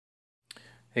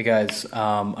Hey guys,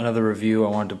 another review I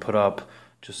wanted to put up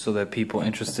just so that people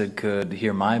interested could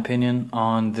hear my opinion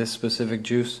on this specific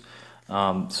juice.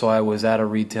 So I was at a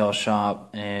retail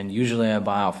shop, and usually I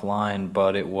buy offline,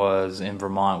 but it was in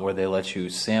Vermont where they let you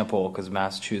sample because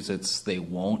Massachusetts they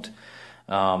won't.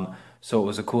 So it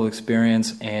was a cool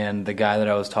experience, and the guy that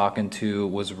I was talking to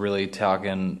was really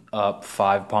talking up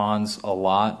Five Ponds a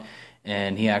lot,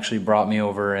 and he actually brought me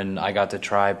over and I got to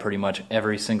try pretty much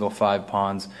every single Five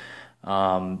Ponds.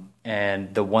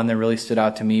 And the one that really stood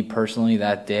out to me personally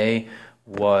that day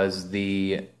was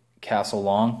the Castle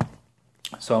Long.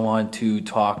 So I wanted to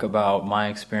talk about my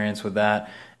experience with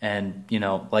that. And, you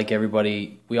know, like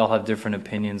everybody, we all have different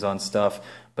opinions on stuff,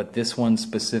 but this one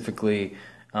specifically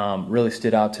really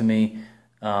stood out to me.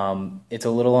 It's a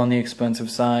little on the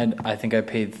expensive side. I think I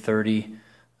paid $30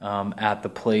 at the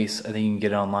place. I think you can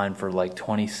get it online for like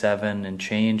 $27 and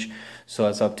change. So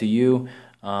it's up to you.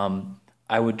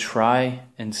 I would try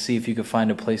and see if you could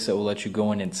find a place that will let you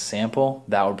go in and sample.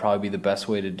 That would probably be the best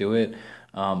way to do it.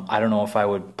 I don't know if I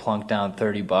would plunk down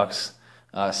 $30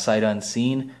 sight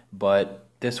unseen, but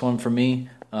this one for me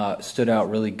stood out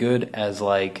really good as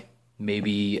like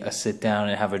maybe a sit down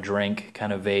and have a drink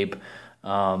kind of vape.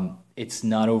 It's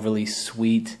not overly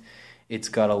sweet. It's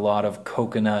got a lot of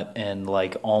coconut and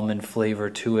like almond flavor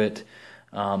to it.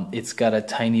 It's got a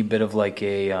tiny bit of like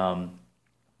a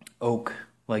oak,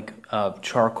 like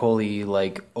charcoaly,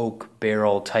 like oak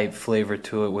barrel type flavor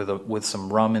to it with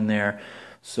some rum in there.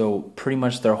 So pretty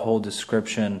much their whole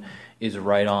description is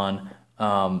right on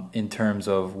in terms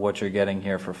of what you're getting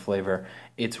here for flavor.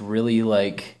 It's really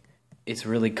like it's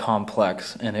really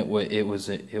complex, and it was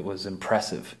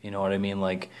impressive. You know what I mean?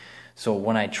 Like, so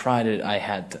when I tried it, I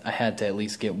had to at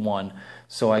least get one.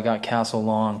 So I got Castle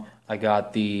Long. I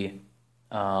got the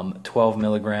 12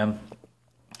 milligram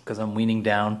because I'm weaning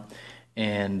down.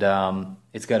 And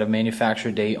it's got a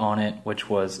manufacture date on it, which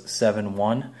was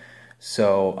 7/1.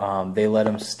 So they let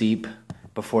them steep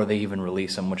before they even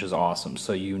release them, which is awesome.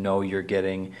 So you know you're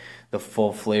getting the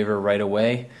full flavor right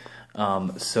away.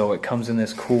 So it comes in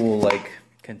this cool like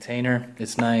container.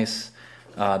 It's nice.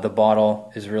 The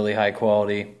bottle is really high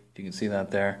quality. You can see that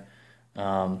there.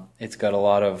 It's got a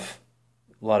lot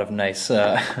of nice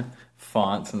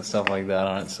fonts and stuff like that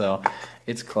on it, so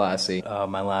it's classy.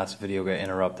 My last video got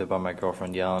interrupted by my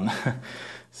girlfriend yelling.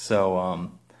 So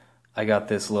I got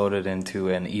this loaded into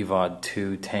an EVOD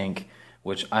 2 tank,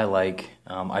 which I like.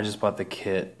 I just bought the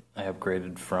kit. I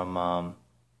upgraded from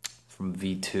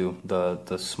V2,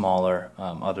 the smaller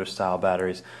other style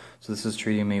batteries. So this is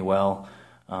treating me well.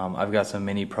 I've got some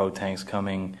mini pro tanks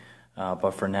coming,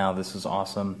 but for now this is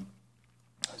awesome.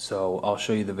 So I'll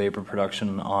show you the vapor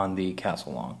production on the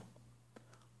Castle Long.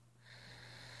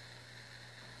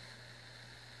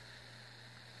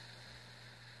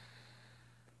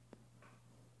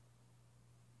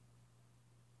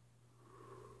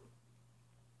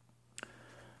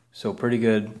 So pretty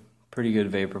good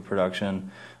vapor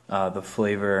production. The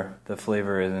flavor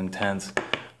is intense.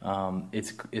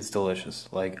 It's delicious.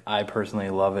 Like, I personally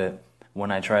love it.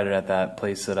 When I tried it at that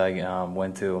place that I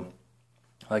went to,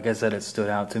 like I said, it stood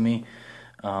out to me.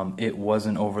 It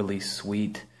wasn't overly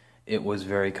sweet. It was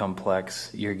very complex.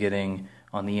 You're getting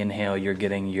on the inhale, you're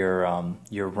getting your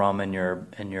rum and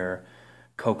your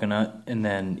coconut, and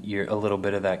then a little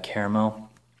bit of that caramel,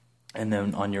 and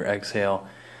then on your exhale,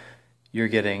 you're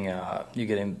getting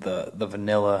the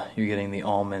vanilla, you're getting the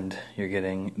almond, you're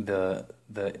getting the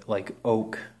like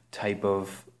oak type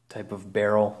of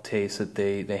barrel taste that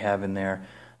they have in there.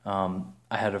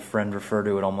 I had a friend refer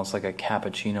to it almost like a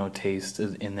cappuccino taste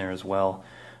in there as well.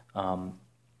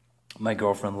 My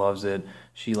girlfriend loves it.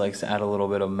 She likes to add a little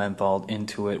bit of menthol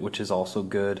into it, which is also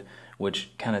good,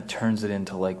 which kind of turns it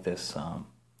into like this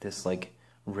like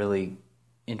really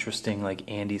interesting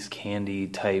like Andes candy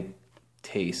type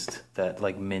taste, that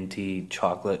like minty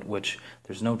chocolate, which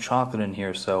there's no chocolate in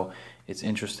here, so it's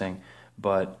interesting.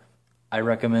 But I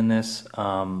recommend this.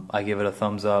 I give it a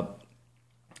thumbs up.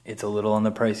 It's a little on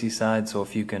the pricey side, so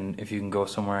if you can go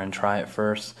somewhere and try it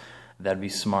first, that'd be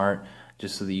smart,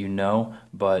 just so that you know.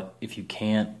 But if you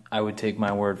can't, I would take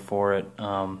my word for it.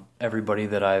 Everybody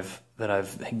that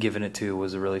I've given it to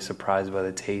was really surprised by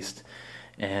the taste,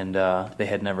 and they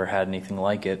had never had anything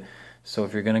like it. So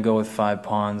if you're going to go with Five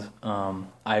Ponds,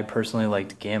 I personally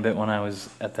liked Gambit when I was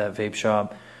at that vape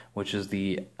shop, which is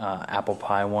the apple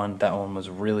pie one. That one was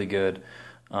really good.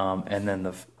 And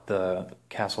then the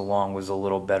Castle Long was a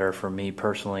little better for me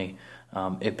personally.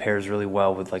 It pairs really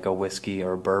well with like a whiskey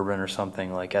or a bourbon or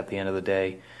something, like at the end of the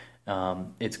day.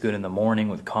 It's good in the morning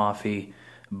with coffee,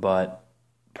 but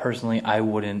personally I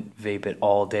wouldn't vape it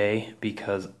all day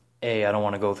because A, I don't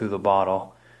want to go through the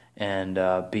bottle, and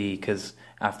B, because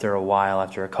after a while,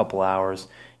 after a couple hours,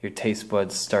 your taste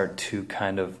buds start to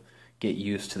kind of get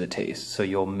used to the taste, so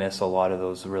you'll miss a lot of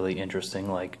those really interesting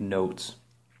like notes.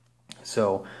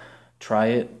 So try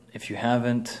it if you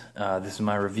haven't. This is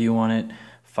my review on it,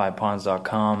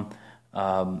 fiveponds.com.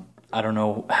 I don't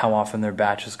know how often their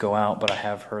batches go out, but I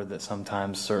have heard that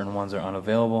sometimes certain ones are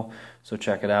unavailable, so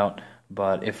check it out.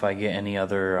 But if I get any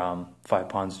other 5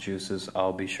 Ponds juices,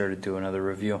 I'll be sure to do another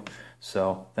review.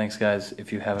 So thanks guys.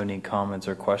 If you have any comments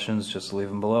or questions, just leave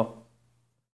them below.